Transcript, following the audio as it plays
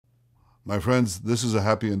My friends, this is a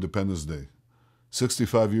happy Independence Day.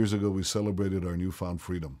 65 years ago, we celebrated our newfound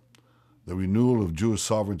freedom, the renewal of Jewish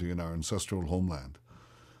sovereignty in our ancestral homeland.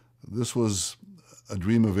 This was a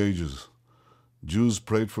dream of ages. Jews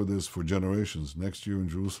prayed for this for generations, next year in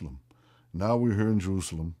Jerusalem. Now we're here in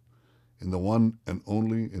Jerusalem, in the one and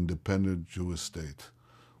only independent Jewish state.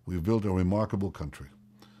 We've built a remarkable country.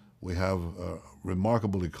 We have a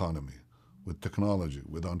remarkable economy with technology,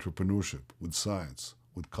 with entrepreneurship, with science,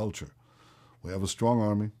 with culture. We have a strong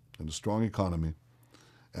army and a strong economy,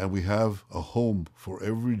 and we have a home for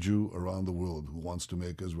every Jew around the world who wants to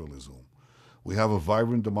make Israel his home. We have a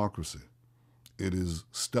vibrant democracy. It is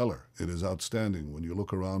stellar. It is outstanding. When you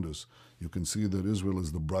look around us, you can see that Israel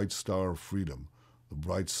is the bright star of freedom, the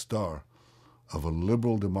bright star of a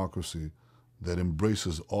liberal democracy that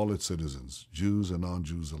embraces all its citizens, Jews and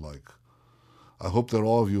non-Jews alike. I hope that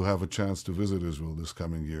all of you have a chance to visit Israel this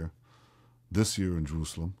coming year, this year in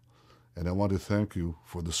Jerusalem, and I want to thank you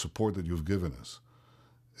for the support that you've given us.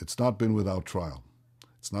 It's not been without trial.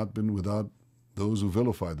 It's not been without those who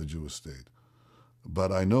vilify the Jewish state.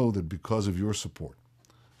 But I know that because of your support,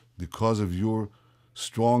 because of your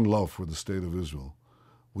strong love for the state of Israel,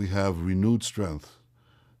 we have renewed strength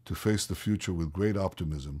to face the future with great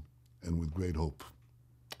optimism and with great hope.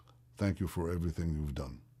 Thank you for everything you've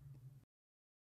done.